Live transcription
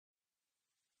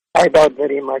I doubt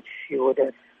very much she would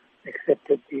have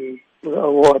accepted the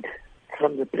award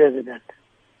from the President.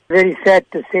 Very sad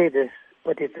to say this,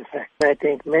 but it's a fact. I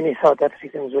think many South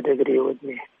Africans would agree with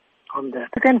me on that.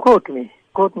 You can quote me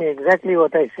exactly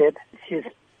what I said. She's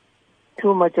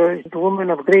too much a woman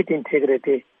of great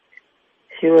integrity.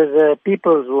 She was a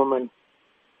people's woman.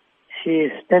 She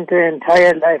spent her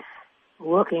entire life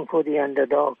working for the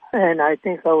underdog. And I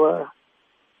think our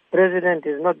President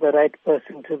is not the right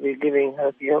person to be giving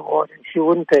her the award. And she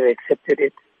wouldn't have accepted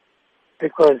it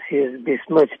because he has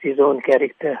besmirched his own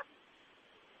character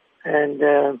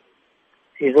and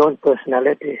his own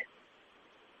personality.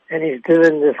 And he's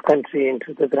driven this country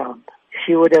into the ground.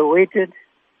 She would have waited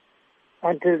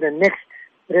until the next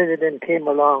president came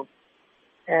along,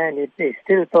 and if they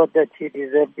still thought that she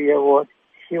deserved the award,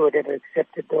 she would have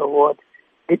accepted the award,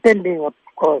 depending, of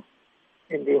course,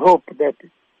 in the hope that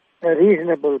a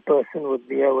reasonable person would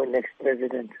be our next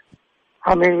president.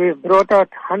 I mean, we've brought out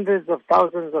hundreds of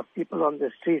thousands of people on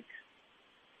the streets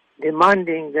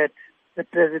demanding that the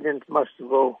president must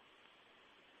go.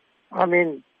 I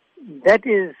mean, that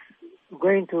is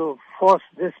going to force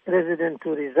this president to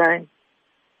resign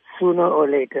sooner or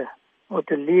later, or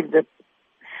to leave the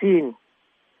scene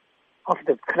of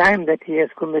the crime that he has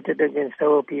committed against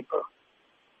our people.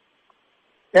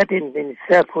 That in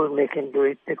itself will make him do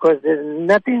it, because there's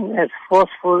nothing as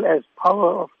forceful as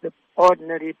power of the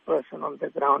ordinary person on the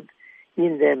ground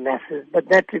in their masses, but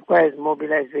that requires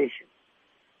mobilization.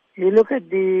 You look at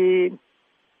the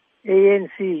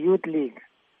ANC Youth League.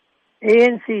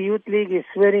 ANC Youth League is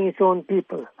swearing its own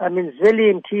people. I mean,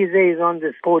 Zweli Mkhize is on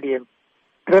this podium.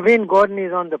 Praveen Gordon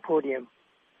is on the podium.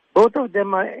 Both of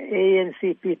them are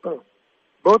ANC people.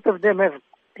 Both of them have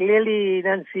clearly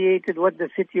enunciated what the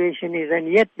situation is,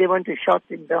 and yet they want to shout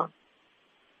him down.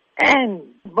 And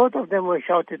both of them were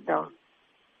shouted down.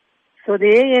 So the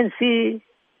ANC,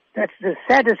 that's the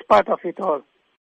saddest part of it all.